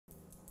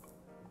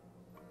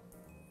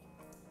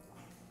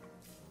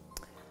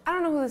I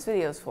don't know who this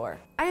video is for.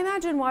 I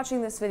imagine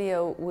watching this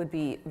video would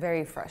be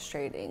very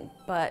frustrating,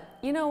 but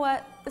you know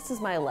what? This is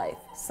my life,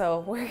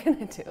 so we're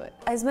gonna do it.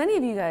 As many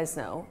of you guys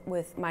know,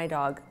 with my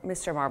dog,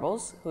 Mr.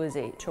 Marbles, who is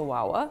a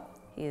Chihuahua,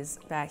 he is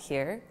back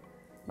here,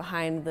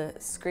 behind the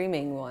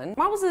screaming one.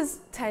 Marbles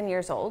is 10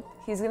 years old.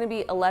 He's gonna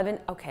be 11,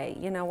 okay,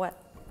 you know what?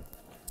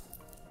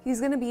 He's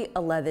gonna be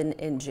 11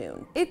 in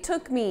June. It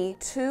took me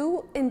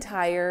 2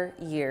 entire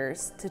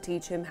years to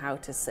teach him how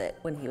to sit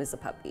when he was a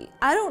puppy.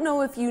 I don't know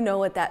if you know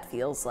what that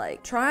feels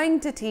like, trying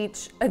to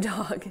teach a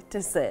dog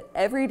to sit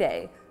every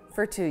day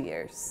for 2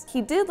 years.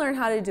 He did learn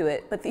how to do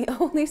it, but the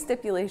only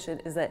stipulation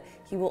is that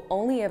he will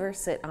only ever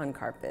sit on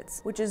carpets,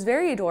 which is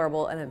very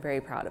adorable and I'm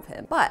very proud of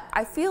him. But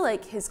I feel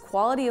like his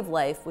quality of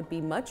life would be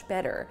much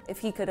better if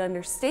he could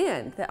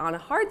understand that on a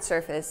hard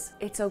surface,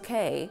 it's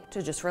okay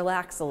to just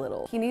relax a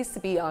little. He needs to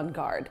be on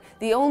guard.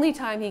 The only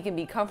time he can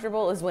be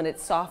comfortable is when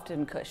it's soft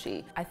and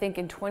cushy. I think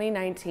in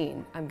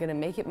 2019, I'm gonna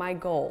make it my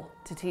goal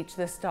to teach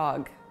this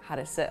dog how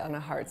to sit on a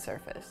hard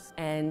surface.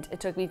 And it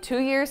took me 2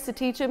 years to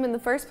teach him in the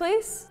first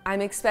place.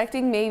 I'm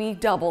expecting maybe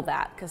double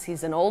that because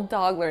he's an old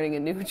dog learning a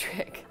new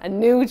trick. A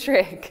new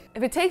trick.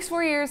 If it takes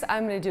 4 years,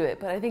 I'm gonna do it,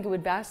 but I think it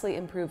would vastly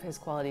improve his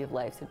quality of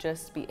life to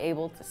just be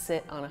able to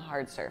sit on a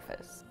hard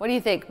surface. What do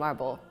you think,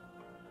 Marble?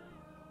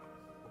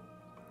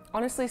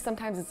 Honestly,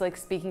 sometimes it's like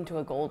speaking to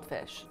a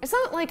goldfish. It's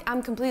not like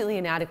I'm completely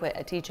inadequate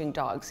at teaching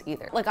dogs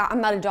either. Like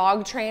I'm not a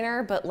dog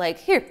trainer, but like,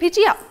 here,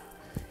 peachy up.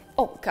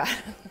 Oh God.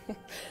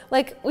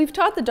 Like, we've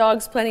taught the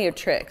dogs plenty of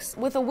tricks.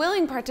 With a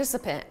willing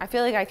participant, I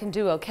feel like I can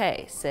do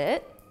okay.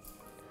 Sit.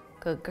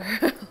 Good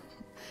girl.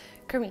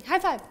 Kermie, high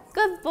five.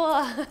 Good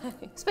boy.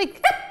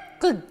 Speak.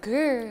 Good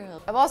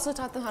girl. I've also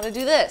taught them how to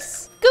do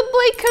this. Good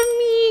boy,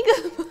 Kermie.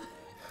 Good boy.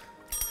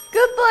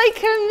 Good boy,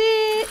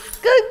 Kermit.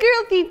 Good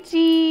girl,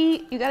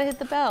 Peachy. You gotta hit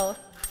the bell.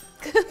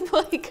 Good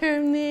boy,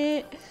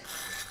 Kermit.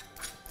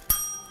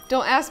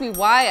 Don't ask me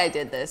why I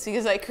did this,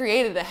 because I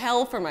created a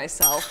hell for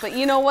myself, but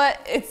you know what?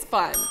 It's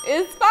fun.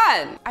 It's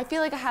fun. I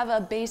feel like I have a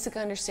basic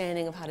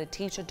understanding of how to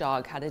teach a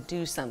dog how to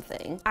do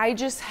something. I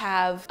just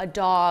have a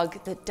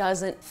dog that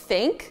doesn't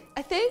think,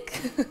 I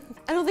think.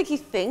 I don't think he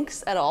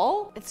thinks at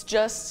all. It's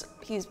just,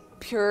 he's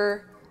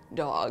pure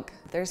dog.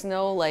 There's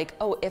no like,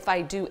 oh, if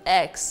I do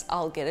X,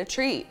 I'll get a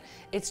treat.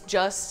 It's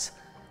just,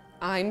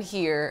 I'm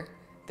here,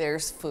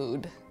 there's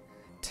food.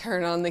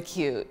 Turn on the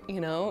cute, you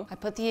know? I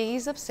put the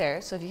Yiggies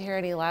upstairs, so if you hear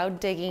any loud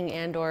digging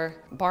and or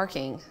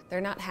barking, they're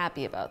not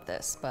happy about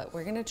this, but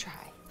we're gonna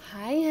try.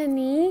 Hi,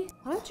 honey.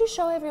 Why don't you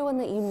show everyone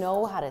that you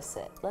know how to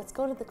sit? Let's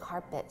go to the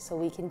carpet so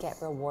we can get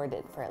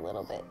rewarded for a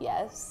little bit,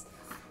 yes?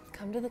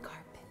 Come to the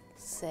carpet.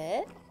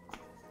 Sit.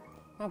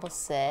 Marble,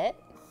 sit.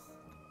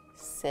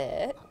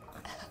 Sit.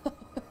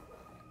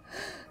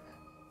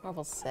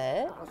 Marble,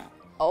 sit.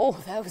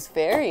 Oh, that was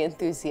very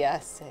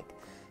enthusiastic.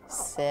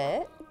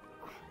 Sit.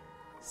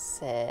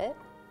 Sit.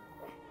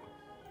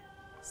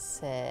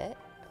 Sit.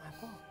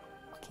 Marble,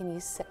 can you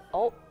sit?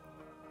 Oh.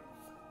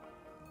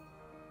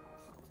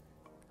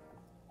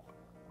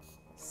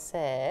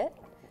 Sit.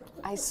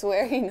 I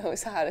swear he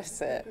knows how to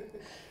sit.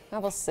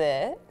 Marble,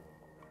 sit.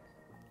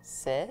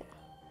 Sit.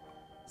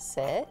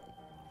 Sit.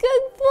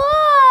 Good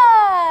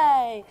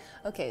boy!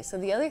 Okay, so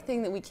the other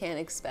thing that we can't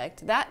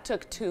expect, that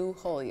took 2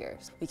 whole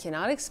years. We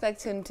cannot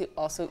expect him to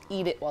also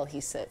eat it while he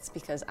sits,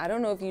 because I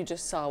don't know if you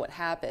just saw what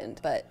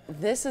happened, but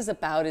this is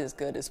about as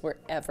good as we're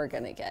ever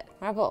gonna get.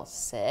 Marble,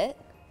 sit.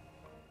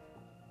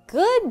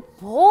 Good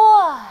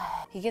boy!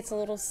 He gets a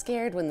little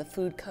scared when the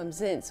food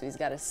comes in, so he's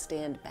gotta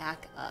stand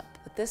back up.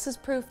 But this is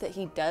proof that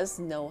he does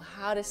know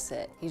how to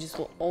sit. He just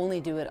will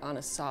only do it on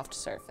a soft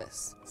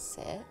surface.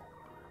 Sit.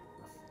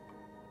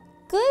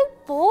 Good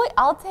boy,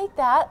 I'll take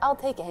that. I'll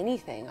take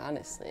anything,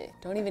 honestly.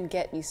 Don't even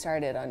get me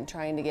started on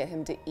trying to get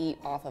him to eat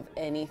off of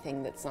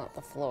anything that's not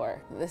the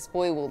floor. This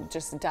boy will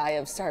just die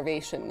of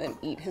starvation than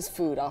eat his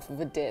food off of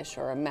a dish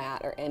or a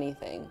mat or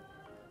anything.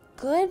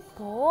 Good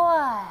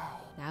boy.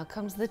 Now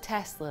comes the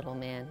test, little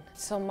man.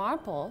 So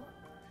Marble,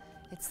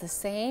 it's the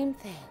same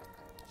thing.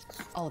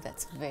 Oh,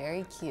 that's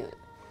very cute.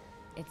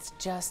 It's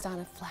just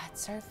on a flat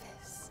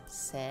surface.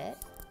 Sit,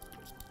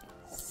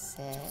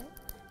 sit,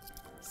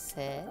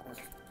 sit.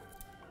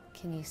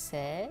 Can you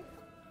sit?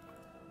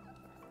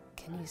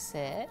 Can you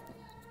sit?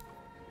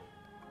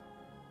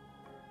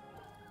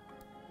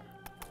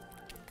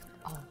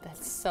 Oh,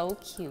 that's so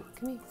cute.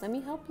 Come here, let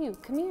me help you.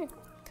 Come here,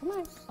 come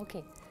on.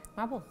 Okay,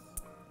 Marble,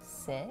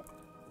 sit.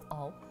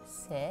 Oh,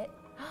 sit.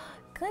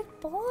 Good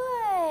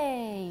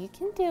boy, you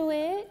can do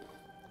it.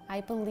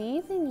 I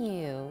believe in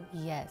you.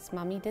 Yes,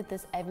 Mommy did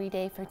this every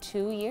day for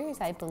 2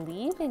 years. I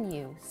believe in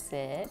you.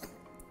 Sit.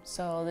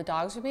 So the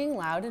dogs were being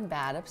loud and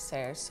bad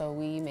upstairs, so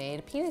we made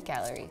a peanut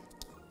gallery.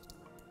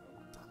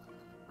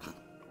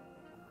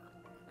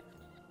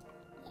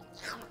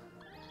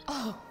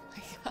 Oh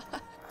my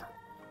God.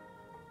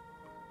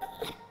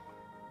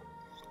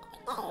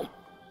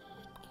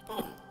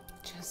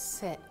 Just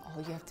sit.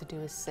 All you have to do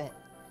is sit.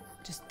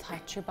 Just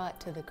touch your butt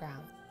to the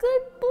ground.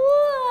 Good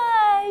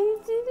boy,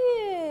 you did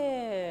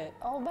it.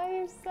 All by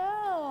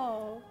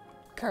yourself.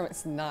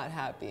 Kermit's not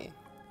happy.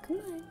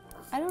 come on.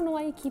 I don't know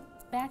why you keep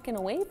backing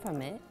away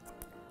from it.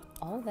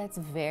 Oh, that's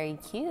very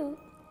cute.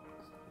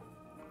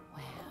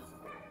 Wow.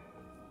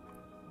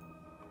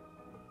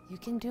 You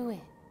can do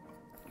it.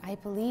 I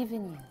believe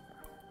in you.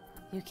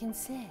 You can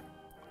sit.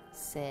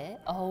 Sit.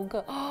 Oh,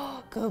 good.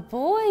 Oh, good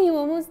boy. You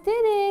almost did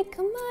it.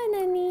 Come on,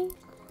 honey.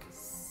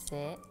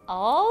 Sit.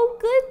 Oh,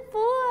 good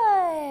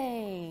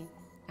boy.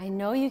 I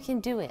know you can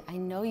do it. I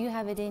know you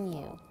have it in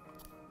you.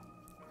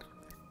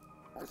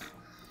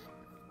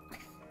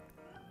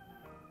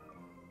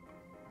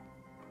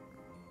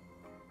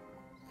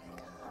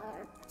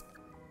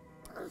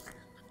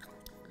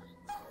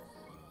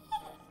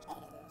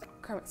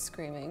 Kermit's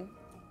screaming.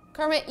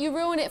 Kermit, you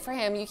ruined it for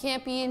him. You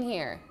can't be in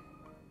here.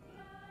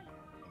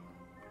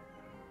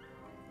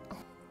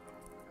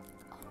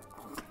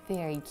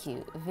 Very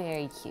cute,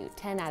 very cute.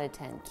 10 out of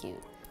 10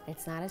 cute.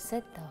 It's not a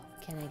sit though.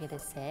 Can I get a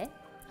sit?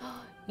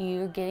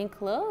 You're getting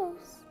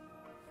close.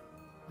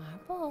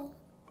 Marble.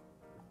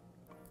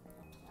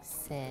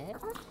 Sit.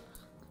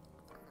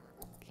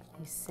 Can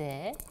you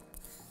sit?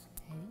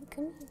 Hey,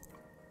 come here.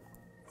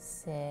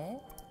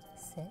 Sit.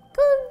 Sit.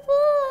 Good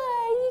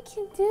boy. You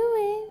can do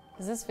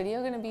it. Is this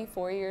video gonna be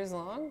 4 years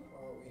long?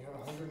 Well, we have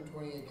a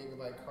 128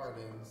 gigabyte card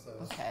in, so.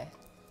 Okay.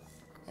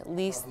 At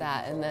least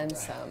that and then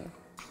some.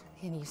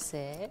 Can you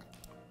sit?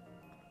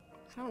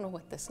 I don't know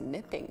what this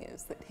nipping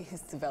is that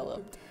he's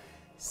developed.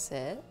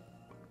 Sit.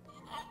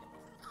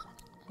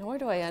 Nor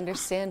do I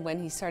understand when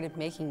he started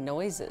making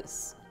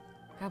noises.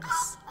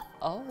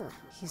 Oh,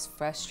 he's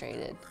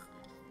frustrated.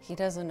 He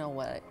doesn't know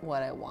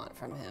what I want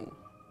from him.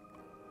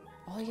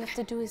 All you have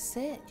to do is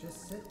sit.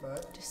 Just sit,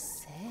 bud. Just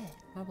sit.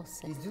 Marble,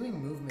 sit. He's doing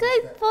movements.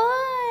 Good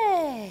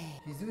boy.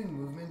 He's doing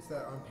movements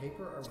that on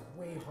paper are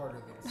way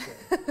harder than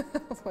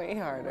sit. Way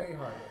harder. Way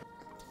harder.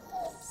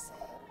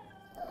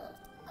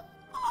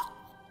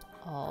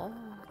 Oh,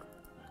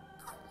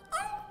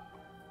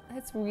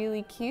 that's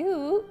really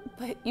cute,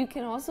 but you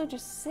can also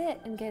just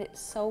sit and get it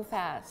so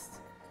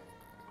fast.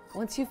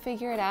 Once you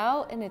figure it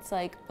out and it's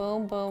like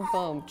boom, boom,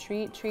 boom,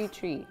 treat, treat,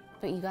 treat.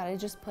 But you gotta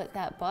just put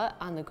that butt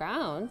on the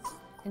ground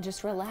and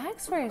just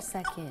relax for a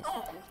second.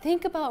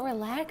 Think about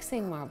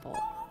relaxing, Marble.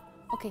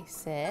 Okay,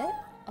 sit.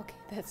 Okay,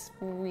 that's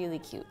really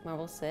cute.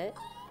 Marble, sit.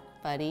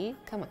 Buddy,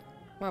 come on.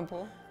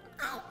 Marble.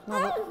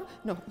 Marble,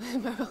 no,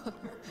 Marble.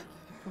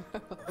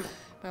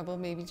 Marble,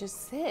 maybe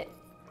just sit.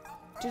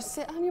 Just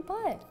sit on your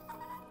butt.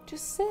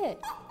 Just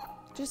sit.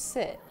 Just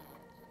sit.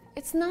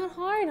 It's not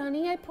hard,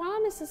 honey. I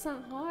promise it's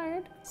not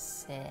hard.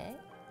 Sit.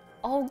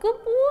 Oh, good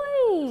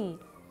boy. Oh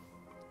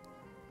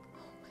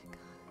my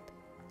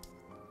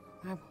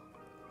God. Marble.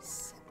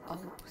 Sit. Oh,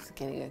 it's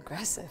getting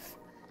aggressive.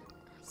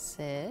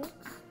 Sit.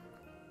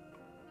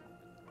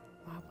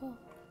 Marble.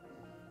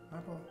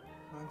 Marble,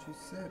 why don't you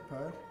sit,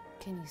 bud?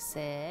 Can you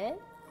sit?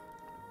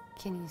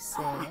 Can you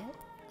sit?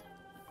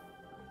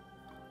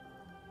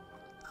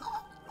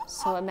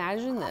 So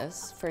imagine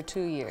this for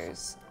 2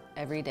 years,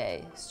 every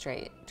day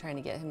straight, trying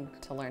to get him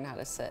to learn how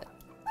to sit.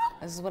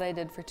 This is what I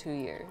did for 2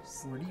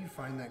 years. Where do you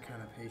find that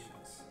kind of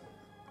patience?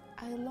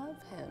 I love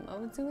him. I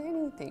would do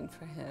anything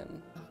for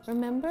him.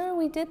 Remember,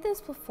 we did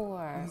this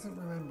before. He doesn't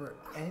remember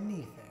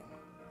anything.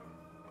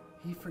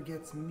 He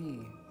forgets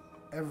me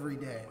every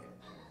day.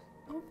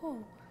 Marble.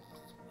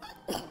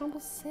 Marble,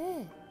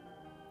 sit.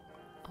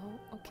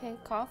 Oh, okay,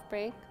 cough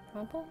break.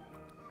 Marble,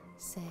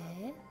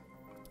 sit.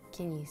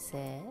 Can you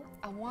sit?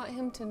 I want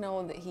him to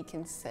know that he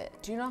can sit.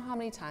 Do you know how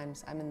many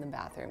times I'm in the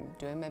bathroom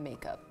doing my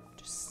makeup,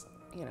 just,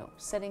 you know,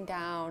 sitting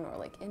down or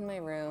like in my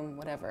room,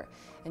 whatever,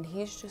 and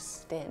he's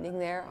just standing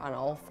there on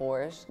all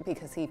fours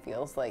because he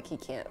feels like he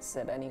can't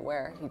sit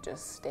anywhere. He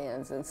just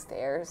stands and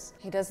stares.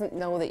 He doesn't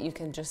know that you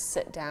can just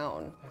sit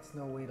down. That's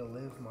no way to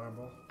live,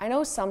 Marble. I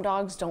know some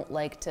dogs don't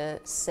like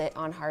to sit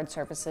on hard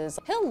surfaces.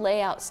 He'll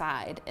lay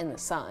outside in the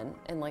sun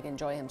and like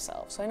enjoy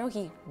himself. So I know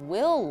he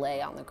will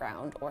lay on the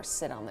ground or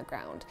sit on the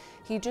ground.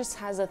 He just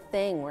has a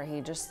thing where he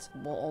just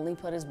will only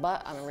put his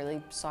butt on a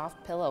really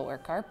soft pillow or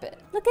carpet.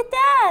 Look at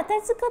that,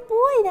 that's a good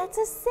boy, that's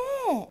a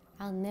sit.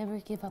 I'll never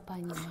give up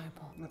on you,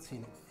 Marble. I'm not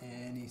seeing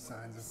any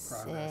signs of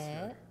progress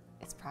here.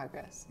 It's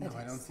progress. No,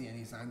 I don't see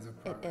any signs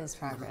of progress. It is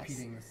progress. He's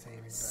repeating the same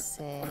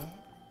exact.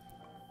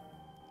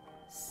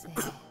 Sit.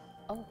 Sit.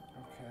 Oh.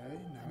 Okay,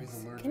 now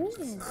he's allergic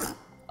to sit.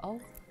 Oh.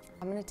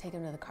 I'm gonna take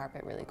him to the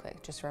carpet really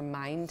quick. Just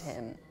remind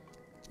him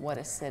what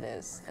a sit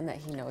is and that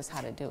he knows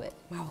how to do it.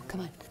 Marble,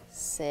 come on.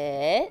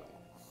 Sit.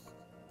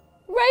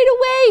 Right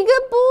away,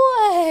 good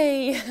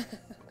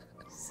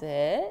boy.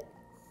 Sit.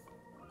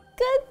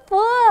 Good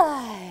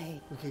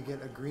boy. We could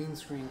get a green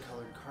screen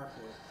colored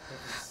carpet that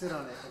can sit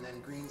on it and then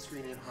green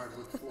screen and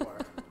hardwood floor.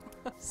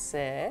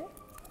 Sit.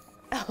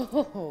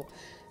 Oh,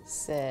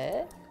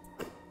 sit.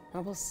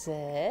 Marble,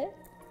 sit.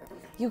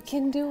 You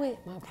can do it.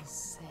 Marble,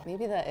 sit.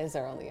 Maybe that is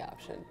our only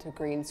option, to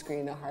green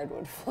screen a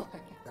hardwood floor.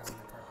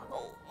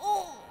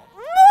 Oh,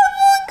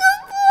 Marble,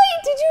 good boy.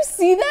 Did you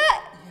see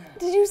that? Yeah.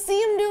 Did you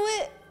see him do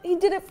it? He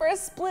did it for a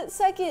split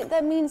second.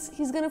 That means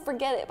he's gonna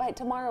forget it by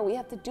tomorrow. We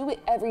have to do it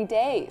every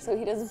day so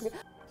he doesn't forget.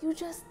 You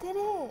just did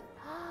it.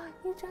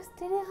 You just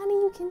did it, honey.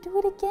 You can do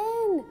it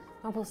again.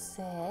 Marble,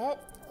 sit.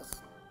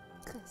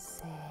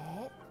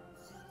 Sit.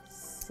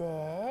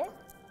 Sit.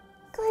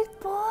 Good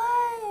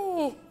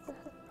boy.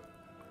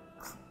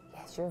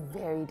 Yes, you're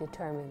very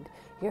determined.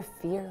 You're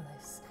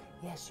fearless.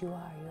 Yes, you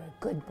are. You're a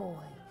good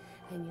boy.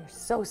 And you're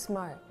so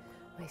smart.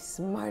 My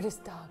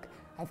smartest dog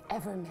I've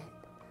ever met.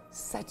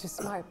 Such a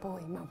smart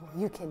boy, Marble.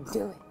 You can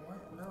do it. What?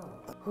 No.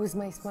 Who's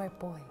my smart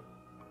boy?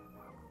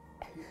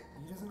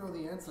 He doesn't know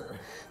the answer.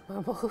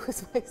 Marble,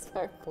 who's my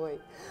smart boy?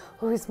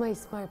 Who's my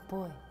smart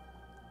boy?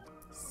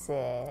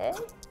 Sit.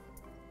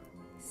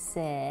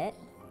 Sit.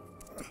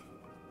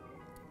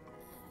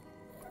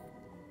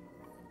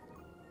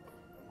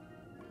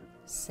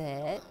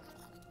 Sit.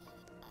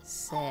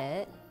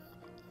 Sit.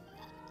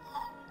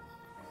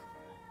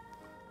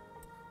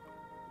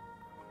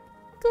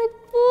 Good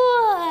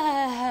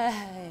boy.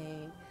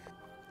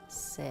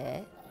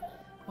 Sit.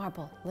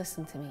 Marble,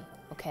 listen to me,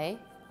 okay?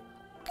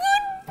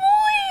 Good boy!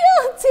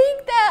 I'll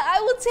take that.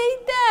 I will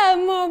take that,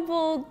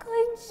 Marble.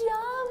 Good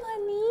job,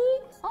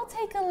 honey. I'll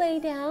take a lay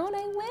down.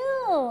 I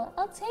will.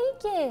 I'll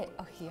take it.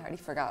 Oh, he already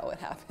forgot what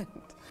happened.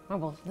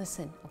 Marble,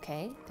 listen,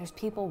 okay? There's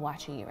people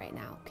watching you right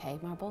now, okay,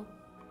 Marble?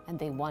 And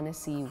they want to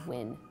see you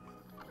win.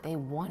 They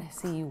want to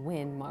see you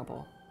win,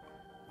 Marble.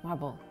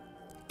 Marble,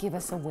 give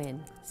us a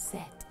win.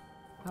 Sit.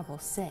 Marble,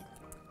 sit.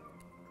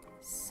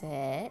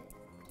 Sit.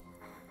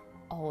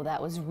 Oh,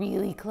 that was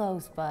really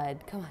close, bud.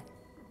 Come on.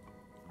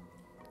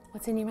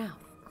 What's in your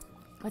mouth?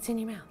 What's in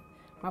your mouth?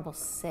 Marble,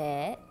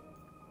 sit.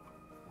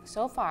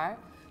 So far,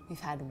 we've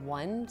had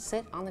one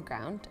sit on the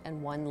ground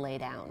and one lay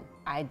down.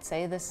 I'd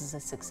say this is a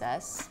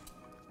success.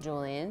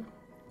 Julien?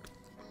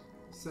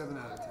 7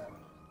 out of 10.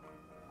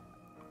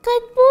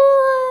 Good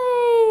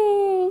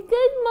boy!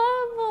 Good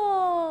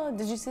Marble!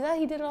 Did you see that?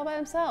 He did it all by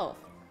himself.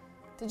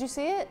 Did you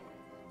see it?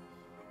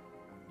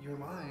 You're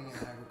lying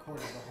and I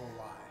recorded the whole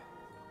lie.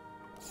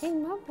 Hey,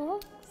 Marble.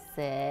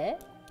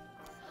 Sit.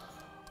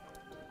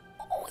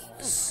 Oh, he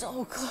was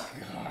so close.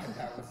 God,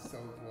 that was so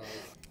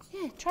close.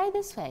 Yeah, try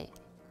this way.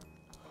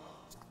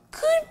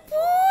 Good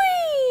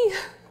boy!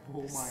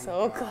 Oh my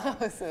So God.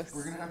 close.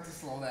 We're gonna have to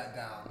slow that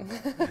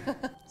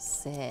down.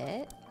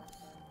 Sit.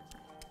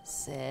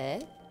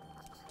 Sit.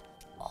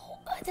 Oh,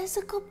 that's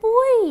a good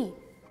boy.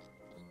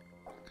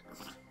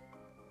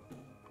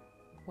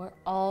 We're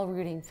all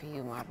rooting for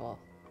you, Marble.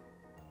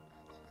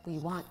 We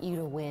want you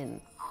to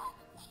win.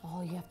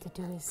 All you have to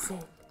do is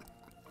sit.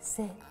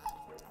 Sit.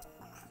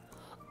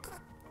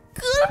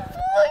 Good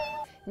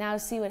boy! Now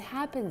see, what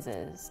happens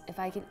is, if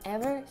I can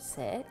ever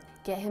sit,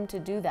 get him to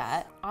do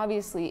that,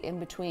 obviously in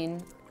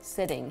between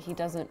sitting, he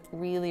doesn't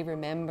really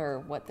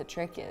remember what the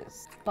trick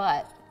is.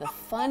 But the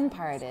fun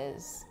part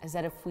is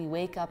that if we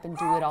wake up and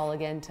do it all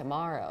again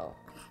tomorrow,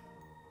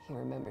 he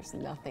remembers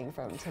nothing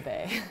from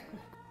today.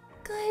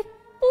 Good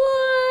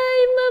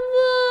boy,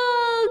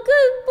 Marble!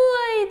 Good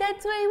boy!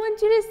 That's why I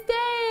want you to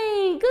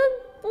stay! Good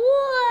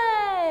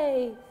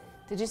boy!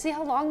 Did you see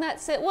how long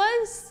that sit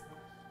was?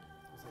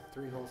 It was like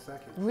 3 whole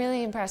seconds.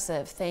 Really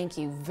impressive. Thank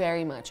you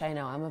very much. I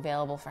know, I'm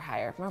available for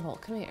hire. Marble,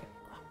 come here.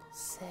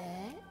 Sit.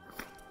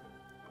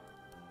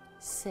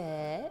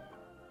 Sit.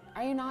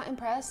 Are you not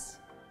impressed?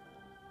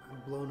 I'm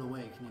blown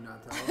away, can you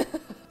not tell?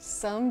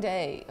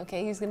 Someday,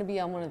 okay, he's gonna be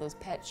on one of those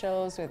pet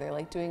shows where they're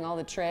like doing all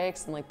the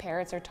tricks and like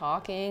parrots are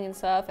talking and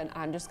stuff, and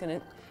I'm just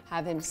gonna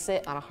have him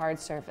sit on a hard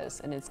surface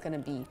and it's gonna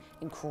be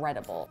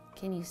incredible.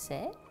 Can you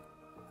sit?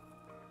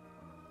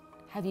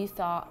 Have you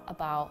thought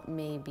about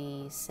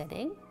maybe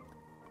sitting?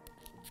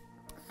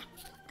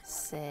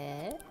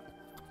 Sit.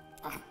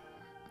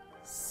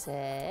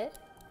 Sit.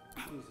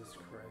 Jesus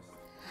Christ.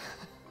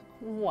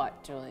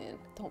 What, Julien?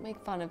 Don't make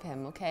fun of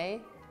him,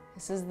 okay?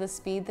 This is the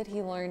speed that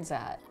he learns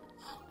at.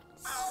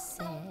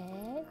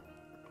 Sit.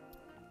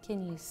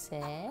 Can you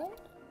sit?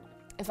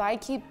 If I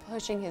keep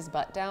pushing his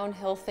butt down,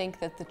 he'll think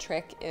that the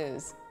trick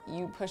is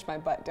you push my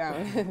butt down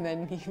and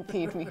then you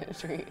feed me a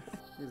treat.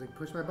 He's like,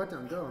 push my butt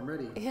down, go, I'm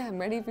ready. Yeah, I'm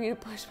ready for you to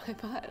push my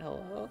butt.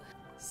 Hello.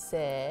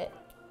 Sit.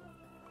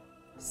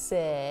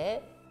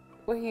 Sit.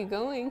 Where are you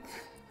going?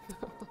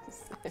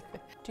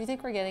 Do you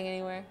think we're getting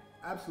anywhere?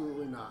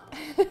 Absolutely not.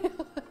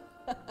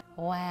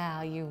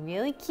 Wow, you're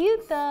really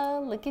cute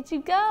though. Look at you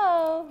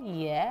go.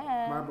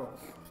 Yeah. Marble.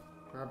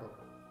 Marble.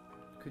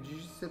 Could you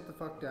just sit the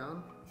fuck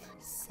down?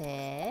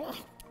 Sit.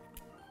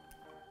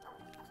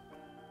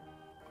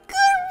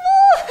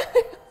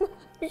 Good boy!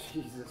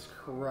 Jesus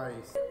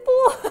Christ.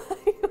 Boy,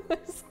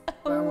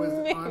 That was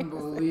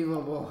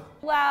unbelievable.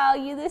 Wow,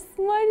 you're the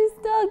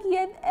smartest doggy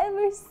I've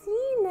ever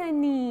seen,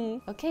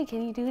 honey. Okay,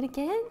 can you do it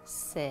again?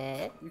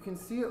 Sit. You can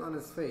see it on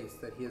his face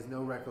that he has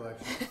no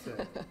recollection to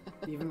sit,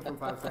 even from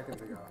 5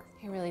 seconds ago.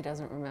 He really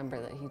doesn't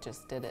remember that he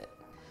just did it.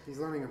 He's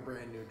learning a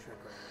brand new trick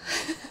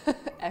right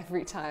now.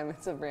 Every time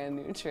it's a brand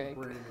new trick.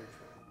 Brand new trick.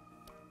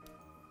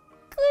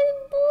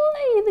 Good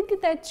boy! Look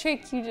at that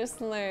trick you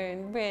just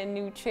learned. Brand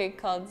new trick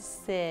called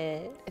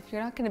sit. If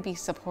you're not gonna be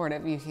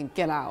supportive, you can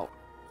get out.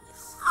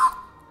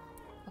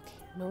 Okay,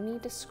 no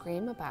need to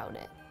scream about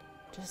it.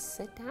 Just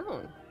sit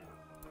down.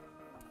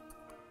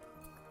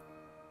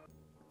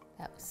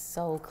 That was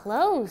so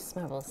close,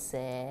 Marble.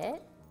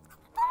 Sit.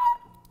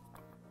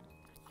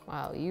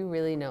 Wow, you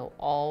really know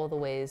all the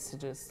ways to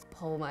just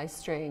pull my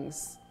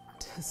strings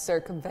to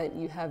circumvent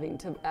you having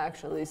to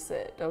actually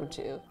sit, don't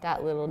you?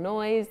 That little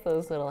noise,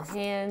 those little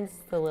hands,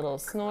 the little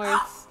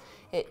snorts,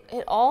 it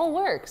all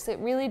works. It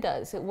really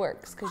does. It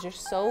works because you're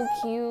so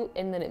cute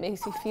and then it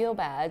makes you feel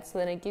bad, so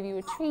then I give you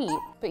a treat,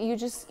 but you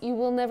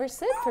will never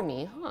sit for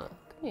me, huh?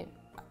 Come here.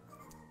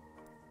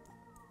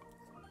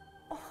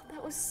 Oh,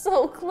 that was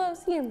so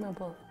close. Here,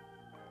 Marble.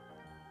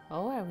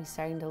 Oh, are we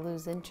starting to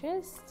lose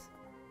interest?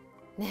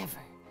 Never.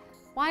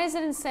 Why is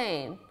it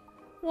insane?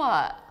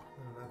 What?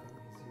 No, nothing.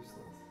 He's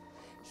useless.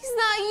 He's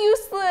not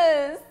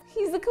useless.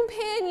 He's a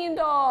companion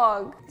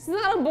dog. He's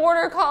not a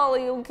border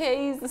collie,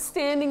 okay? He's a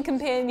standing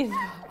companion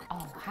dog.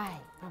 Oh, hi.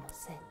 Marble,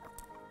 sit.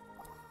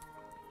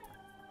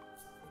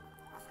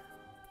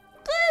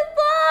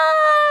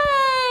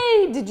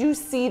 Goodbye! Did you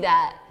see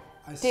that?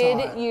 I saw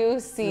it. Did you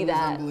see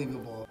that? It was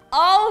unbelievable.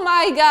 Oh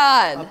my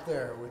God. Up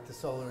there with the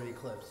solar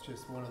eclipse,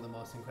 just one of the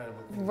most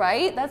incredible things.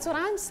 Right? That's what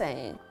I'm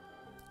saying.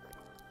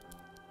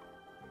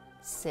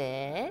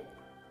 Sit.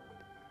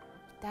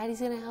 Daddy's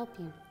gonna help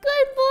you.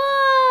 Good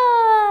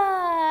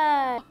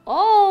boy!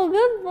 Oh,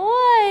 good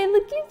boy.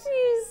 Look at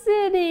you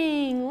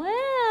sitting.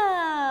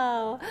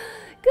 Wow.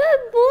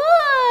 Good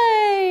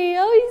boy.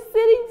 Oh, he's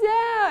sitting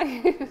down.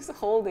 He was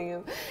holding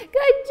him.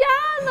 Good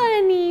job,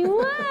 honey.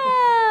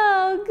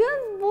 Wow.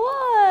 Good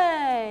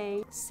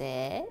boy.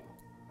 Sit.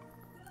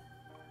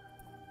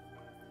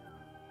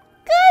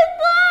 Good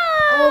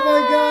boy! Oh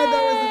my God,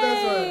 that was the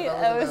best one.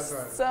 That was the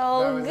best one.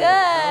 so good.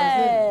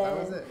 That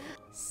was it.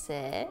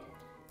 Sit.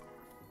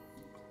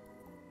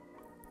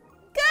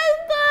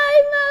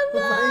 Goodbye, Marble!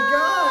 Oh my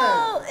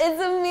God!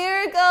 It's a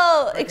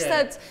miracle! Okay.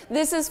 Except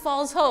this is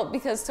false hope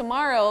because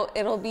tomorrow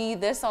it'll be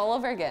this all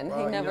over again.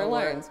 Well, he never you know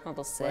learns. what?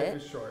 Marble, Life sit.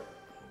 is short.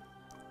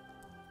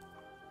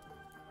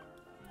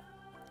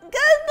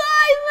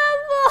 Goodbye,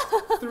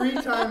 Marble! 3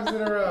 times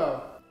in a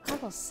row.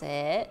 Marble,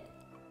 sit.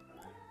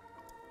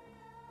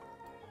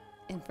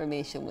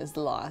 Information was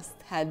lost.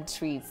 Had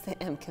treats. I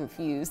am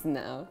confused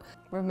now.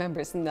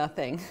 Remembers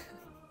nothing.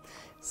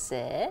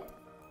 Sit.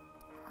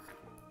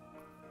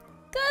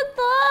 Good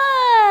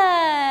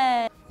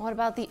boy! What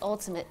about the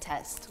ultimate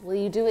test? Will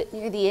you do it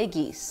near the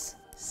Iggies?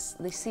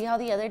 See how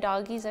the other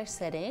doggies are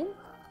sitting?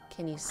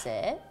 Can you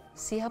sit?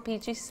 See how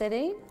Peachy's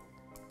sitting?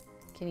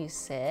 Can you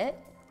sit?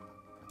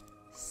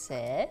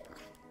 Sit.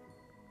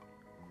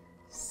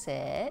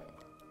 Sit.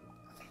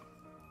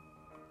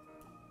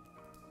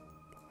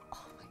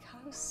 Oh my God,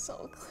 I was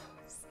so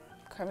close.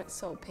 Kermit's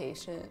so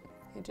patient.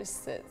 He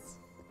just sits,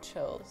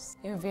 chills.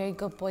 You're a very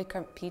good boy,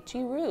 Kermit.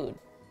 Peachy, rude.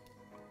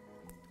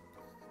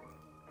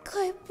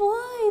 Good boy,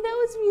 that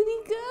was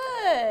really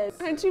good.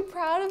 Aren't you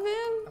proud of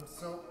him? I'm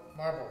so,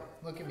 Marble,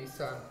 look at me,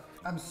 son.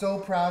 I'm so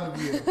proud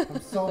of you.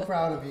 I'm so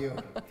proud of you.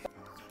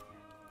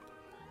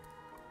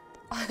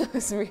 I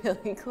was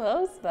really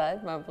close,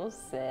 bud. Marble,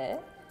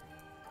 sit.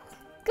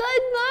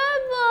 Good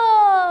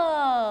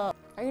Marble!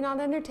 Are you not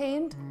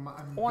entertained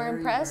I'm or very,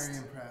 impressed?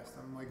 very impressed.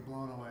 I'm like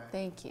blown away.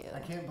 Thank you. I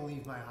can't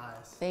believe my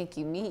eyes. Thank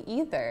you, me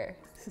either.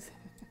 Oh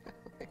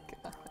my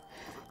God.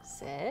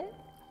 Sit.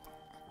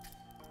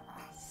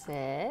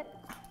 Sit.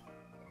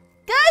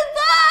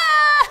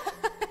 Goodbye!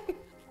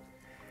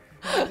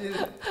 I did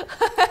it.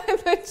 I'm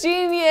a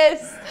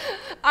genius.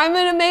 I'm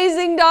an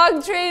amazing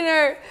dog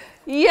trainer.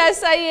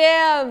 Yes, I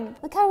am.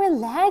 Look how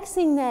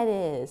relaxing that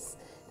is.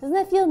 Doesn't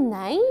that feel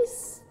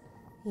nice?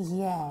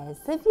 Yes,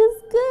 that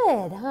feels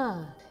good,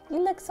 huh? You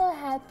look so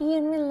happy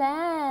and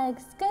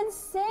relaxed. Good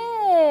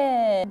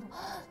sit.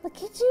 Look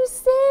at you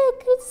sit.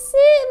 Good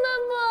sit,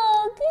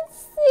 Mama. Good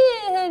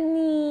sit,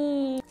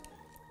 honey.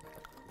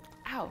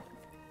 Ow.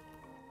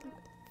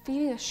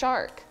 Feeding a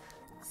shark.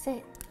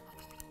 Sit.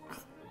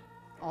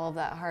 All of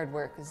that hard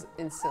work is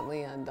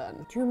instantly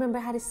undone. Do you remember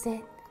how to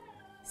sit?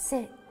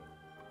 Sit.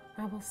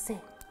 Marble,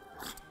 sit.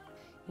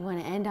 You want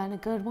to end on a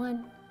good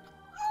one?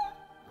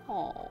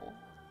 Oh.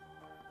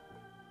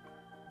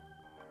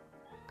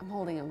 I'm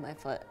holding him with my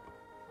foot.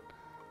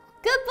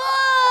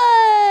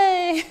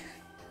 Goodbye!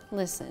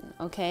 Listen,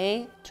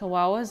 okay?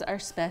 Chihuahuas are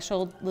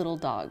special little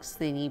dogs.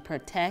 They need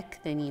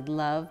protect, they need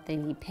love, they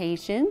need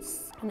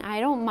patience. And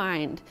I don't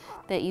mind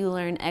that you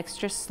learn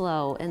extra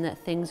slow and that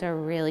things are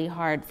really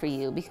hard for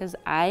you because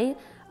I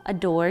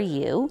adore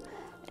you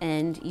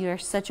and you're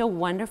such a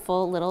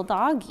wonderful little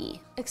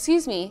doggy.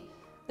 Excuse me,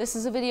 this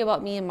is a video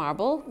about me and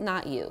Marble,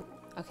 not you.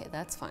 Okay,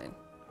 that's fine.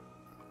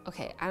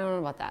 Okay, I don't know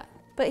about that.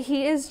 But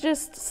he is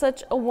just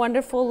such a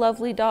wonderful,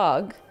 lovely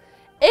dog.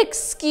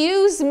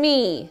 Excuse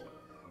me!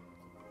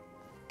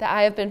 That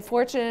I have been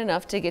fortunate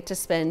enough to get to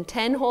spend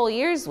 10 whole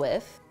years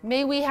with.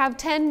 May we have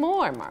 10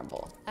 more,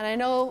 Marble. And I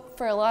know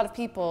for a lot of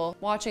people,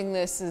 watching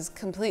this is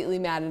completely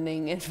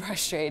maddening and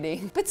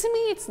frustrating. But to me,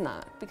 it's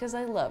not, because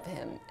I love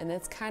him. And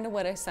that's kind of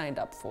what I signed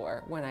up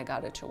for when I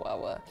got a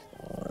Chihuahua.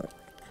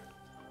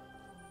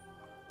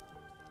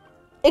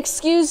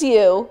 Excuse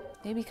you.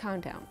 Maybe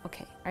calm down.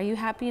 Okay, are you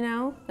happy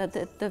now that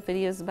the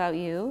video's about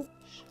you?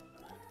 Shh.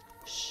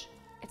 Shh.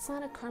 It's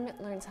not a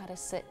Kermit learns how to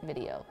sit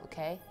video,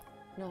 okay?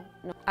 No.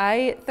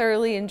 I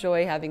thoroughly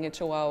enjoy having a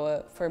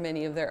Chihuahua for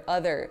many of their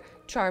other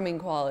charming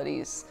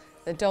qualities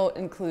that don't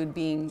include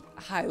being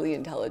highly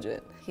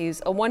intelligent.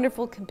 He's a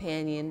wonderful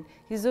companion.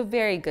 He's a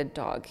very good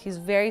dog. He's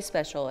very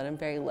special, and I'm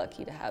very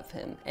lucky to have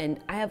him. And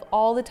I have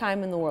all the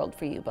time in the world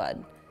for you,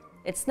 bud.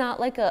 It's not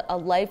like a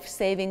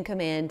life-saving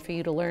command for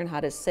you to learn how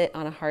to sit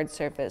on a hard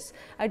surface.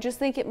 I just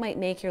think it might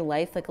make your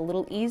life like a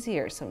little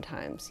easier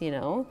sometimes, you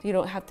know? You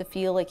don't have to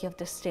feel like you have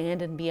to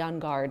stand and be on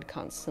guard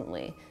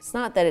constantly. It's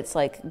not that it's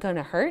like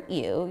gonna hurt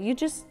you.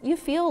 You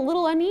feel a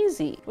little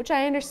uneasy, which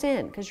I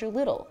understand because you're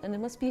little and it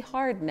must be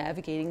hard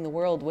navigating the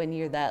world when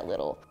you're that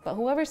little. But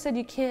whoever said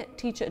you can't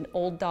teach an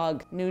old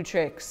dog new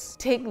tricks,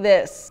 take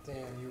this. Damn,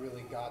 you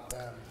really got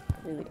them.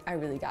 I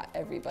really got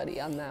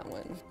everybody on that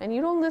one. And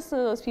you don't listen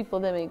to those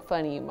people that make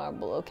fun of you,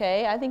 Marble,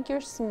 okay? I think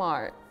you're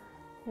smart.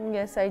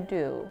 Yes, I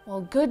do.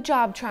 Well, good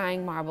job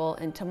trying, Marble.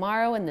 And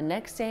tomorrow and the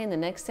next day and the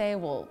next day,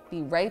 we'll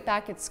be right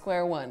back at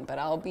square one. But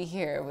I'll be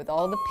here with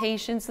all the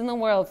patience in the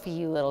world for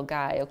you, little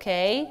guy,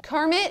 okay?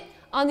 Kermit,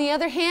 on the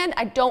other hand,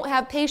 I don't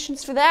have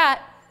patience for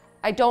that.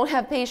 I don't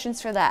have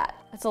patience for that.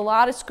 That's a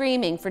lot of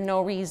screaming for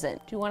no reason.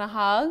 Do you want a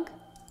hug?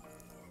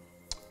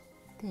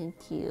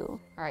 Thank you.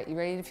 All right, you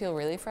ready to feel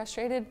really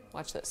frustrated?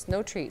 Watch this,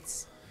 no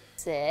treats.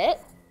 Sit.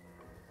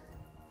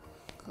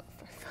 Oh,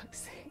 for fuck's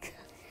sake.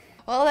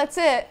 Well, that's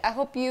it. I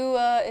hope you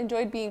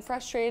enjoyed being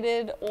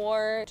frustrated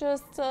or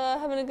just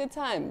having a good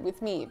time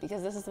with me,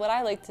 because this is what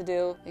I like to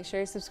do. Make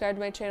sure you subscribe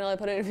to my channel. I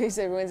put out videos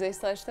every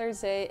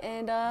Wednesday/Thursday,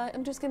 and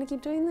I'm just gonna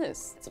keep doing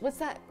this. So what's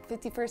that,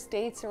 51st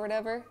dates or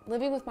whatever?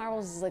 Living with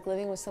Marbles is like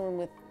living with someone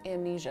with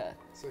amnesia.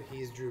 So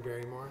he's Drew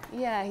Barrymore?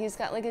 Yeah, he's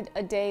got like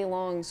a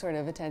day-long sort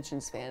of attention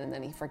span, and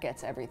then he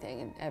forgets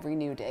everything, and every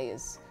new day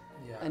is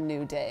a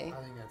new day.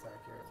 I think that's accurate.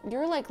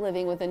 You're like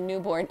living with a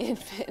newborn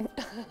infant.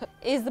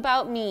 It's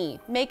about me.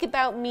 Make it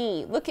about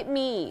me. Look at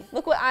me.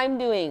 Look what I'm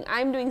doing.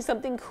 I'm doing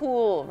something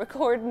cool.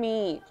 Record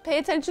me. Pay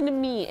attention to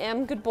me.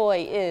 Am good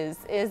boy is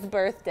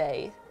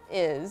birthday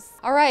is.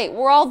 All right,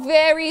 we're all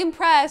very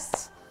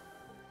impressed.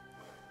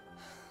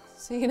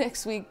 See you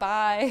next week.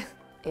 Bye.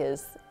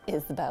 Is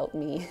about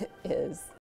me is.